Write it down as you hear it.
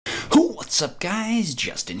What's up guys,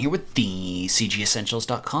 Justin here with the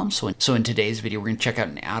CGEssentials.com. So in today's video, we're going to check out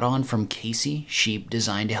an add-on from Casey Sheep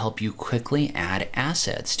designed to help you quickly add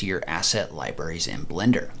assets to your asset libraries in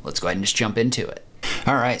Blender. Let's go ahead and just jump into it.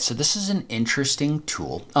 All right, so this is an interesting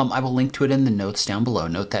tool. I will link to it in the notes down below.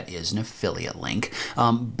 Note that is an affiliate link,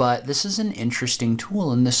 but this is an interesting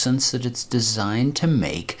tool in the sense that it's designed to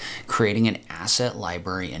make creating an asset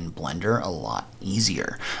library in Blender a lot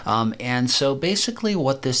easier. And so basically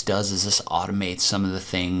what this does is this automates some of the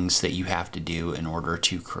things that you have to do in order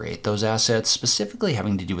to create those assets, specifically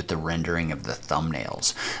having to do with the rendering of the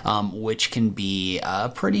thumbnails, which can be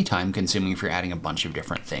pretty time consuming if you're adding a bunch of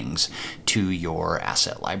different things to your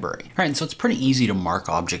asset library. All right, and so it's pretty easy to mark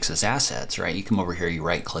objects as assets, right? You come over here, you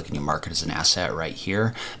right click and you mark it as an asset right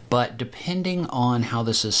here. But depending on how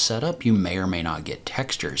this is set up, you may or may not get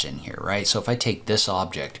textures in here, right? So if I take this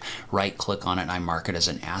object, right click on it, and I mark it as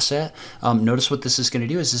an asset, notice what this is going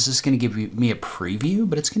to do is this is going to give me a preview,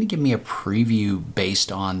 but it's going to give me a preview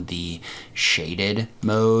based on the shaded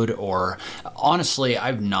mode, or honestly,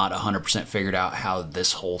 I've not 100% figured out how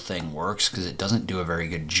this whole thing works because it doesn't do a very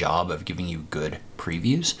good job of giving you good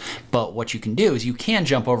previews. But what you can do is you can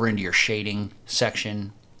jump over into your shading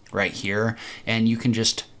section right here, and you can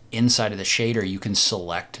just inside of the shader, you can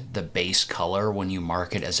select the base color when you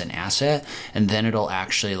mark it as an asset, and then it'll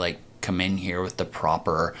actually like come in here with the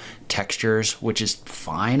proper textures, which is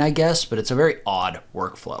fine, I guess, but it's a very odd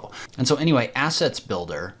workflow. And so anyway, Assets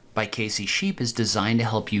Builder by Casey Sheep is designed to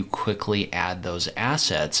help you quickly add those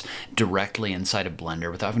assets directly inside of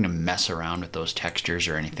Blender without having to mess around with those textures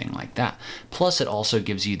or anything like that. Plus, it also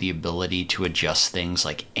gives you the ability to adjust things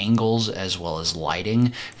like angles as well as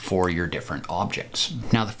lighting for your different objects.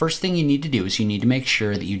 Now, the first thing you need to do is you need to make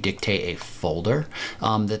sure that you dictate a folder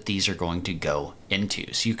that these are going to go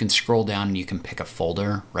into. So you can scroll down and you can pick a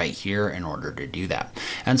folder right here in order to do that.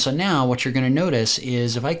 And so now what you're going to notice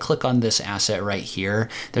is if I click on this asset right here,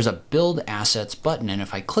 there's a build assets button, and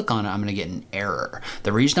if I click on it, I'm going to get an error.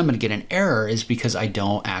 The reason I'm going to get an error is because I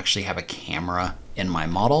don't actually have a camera in my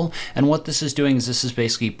model, and what this is doing is this is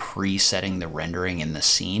basically presetting the rendering in the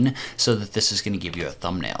scene so that this is going to give you a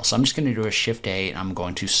thumbnail. So I'm just going to do a Shift A and I'm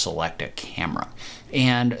going to select a camera,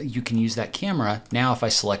 and you can use that camera. Now if I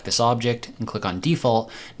select this object and click on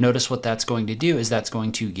default, notice what that's going to do is that's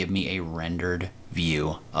going to give me a rendered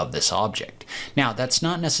view of this object. Now that's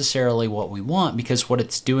not necessarily what we want, because what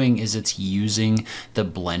it's doing is it's using the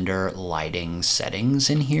Blender lighting settings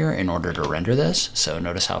in here in order to render this. So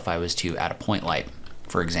notice how if I was to add a point light,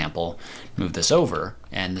 for example, move this over,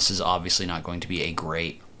 and this is obviously not going to be a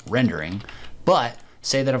great rendering, but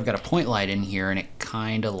say that I've got a point light in here and it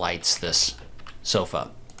kind of lights this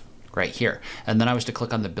sofa right here. And then I was to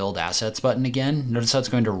click on the build assets button again, notice how it's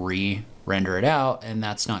going to re-render it out, and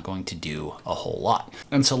that's not going to do a whole lot.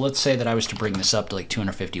 And so let's say that I was to bring this up to like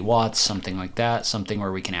 250 watts, something like that, something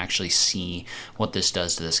where we can actually see what this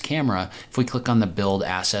does to this camera. If we click on the build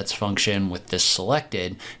assets function with this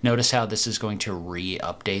selected, notice how this is going to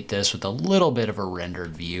re-update this with a little bit of a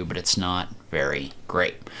rendered view, but it's not very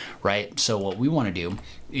great, right? So what we want to do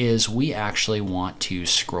is we actually want to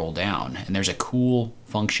scroll down, and there's a cool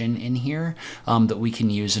function in here that we can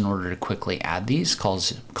use in order to quickly add these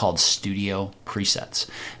called Studio Presets.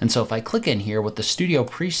 And so if I click in here, what the Studio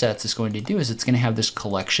Presets is going to do is it's going to have this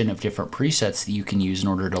collection of different presets that you can use in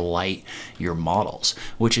order to light your models,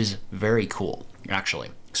 which is very cool, actually.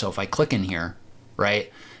 So if I click in here,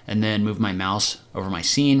 right, and then move my mouse over my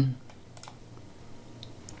scene,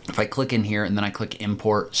 if I click in here and then I click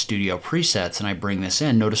Import Studio Presets and I bring this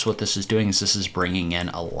in, notice what this is doing is this is bringing in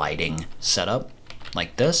a lighting setup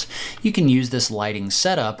like this. You can use this lighting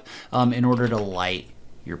setup in order to light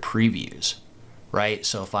your previews, right?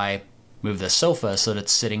 So if I move the sofa so that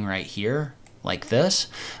it's sitting right here like this,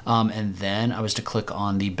 and then I was to click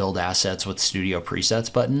on the Build Assets with Studio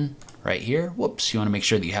Presets button right here, whoops, you want to make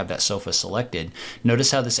sure that you have that sofa selected.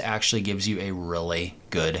 Notice how this actually gives you a really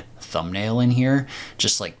good thumbnail in here,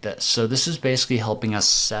 just like this. So this is basically helping us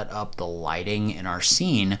set up the lighting in our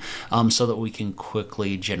scene so that we can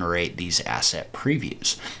quickly generate these asset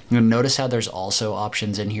previews. And notice how there's also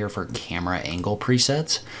options in here for camera angle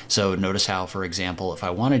presets. So notice how, for example, if I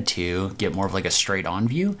wanted to get more of like a straight on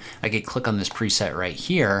view, I could click on this preset right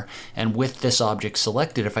here, and with this object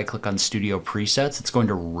selected, if I click on Studio Presets, it's going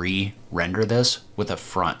to re-render this with a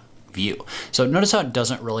front view. So notice how it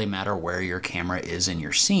doesn't really matter where your camera is in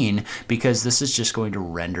your scene, because this is just going to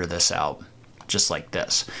render this out just like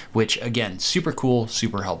this, which again, super cool,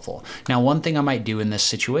 super helpful. Now, one thing I might do in this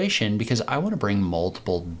situation, because I want to bring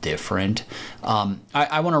multiple different,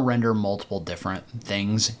 I want to render multiple different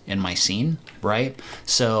things in my scene, right?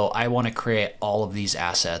 So I want to create all of these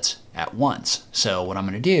assets at once. So what I'm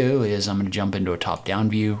going to do is I'm going to jump into a top-down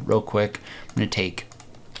view real quick. I'm going to take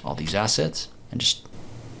all these assets and just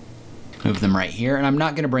move them right here. And I'm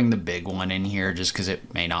not going to bring the big one in here just because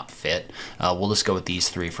it may not fit. We'll just go with these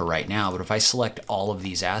three for right now. But if I select all of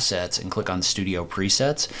these assets and click on Studio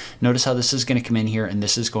Presets, notice how this is going to come in here, and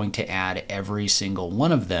this is going to add every single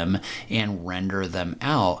one of them and render them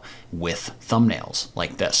out with thumbnails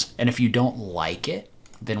like this. And if you don't like it,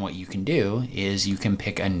 then what you can do is you can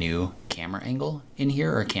pick a new camera angle in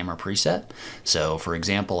here, or a camera preset. So for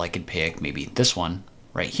example, I could pick maybe this one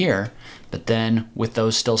right here, but then with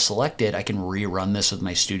those still selected, I can rerun this with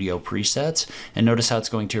my studio presets, and notice how it's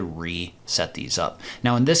going to reset these up.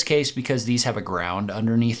 Now in this case, because these have a ground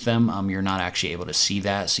underneath them, you're not actually able to see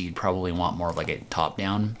that, so you'd probably want more of like a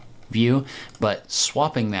top-down view, but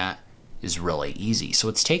swapping that is really easy. So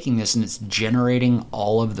it's taking this and it's generating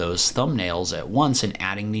all of those thumbnails at once and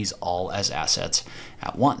adding these all as assets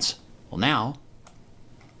at once. Well, now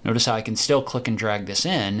notice how I can still click and drag this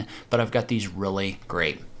in, but I've got these really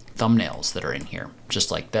great thumbnails that are in here,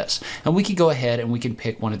 just like this. And we could go ahead and we can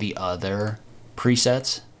pick one of the other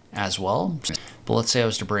presets as well. But let's say I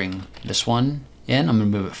was to bring this one in. I'm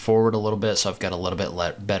going to move it forward a little bit so I've got a little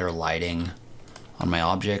bit better lighting on my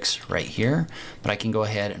objects right here. But I can go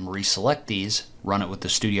ahead and reselect these, run it with the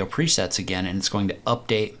studio presets again, and it's going to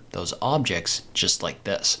update those objects just like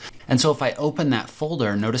this. And so if I open that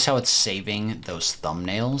folder, notice how it's saving those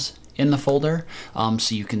thumbnails in the folder,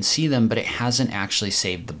 so you can see them, but it hasn't actually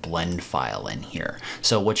saved the blend file in here.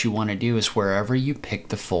 So what you want to do is wherever you pick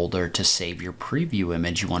the folder to save your preview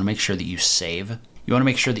image, you want to make sure that you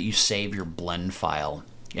save your blend file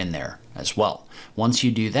in there as well. Once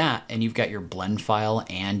you do that and you've got your blend file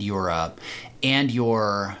and your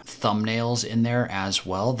thumbnails in there as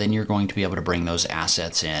well, then you're going to be able to bring those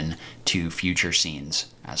assets in to future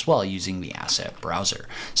scenes as well using the asset browser.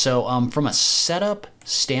 So from a setup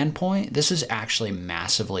standpoint, this is actually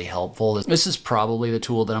massively helpful. This is probably the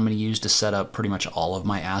tool that I'm going to use to set up pretty much all of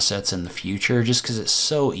my assets in the future, just because it's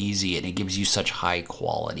so easy and it gives you such high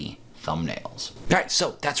quality thumbnails. All right,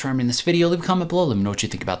 so that's where I'm in this video. Leave a comment below. Let me know what you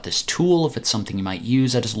think about this tool, if it's something you might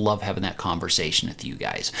use. I just love having that conversation with you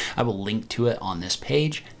guys. I will link to it on this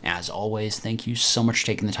page. As always, thank you so much for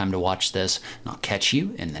taking the time to watch this, and I'll catch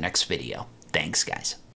you in the next video. Thanks, guys.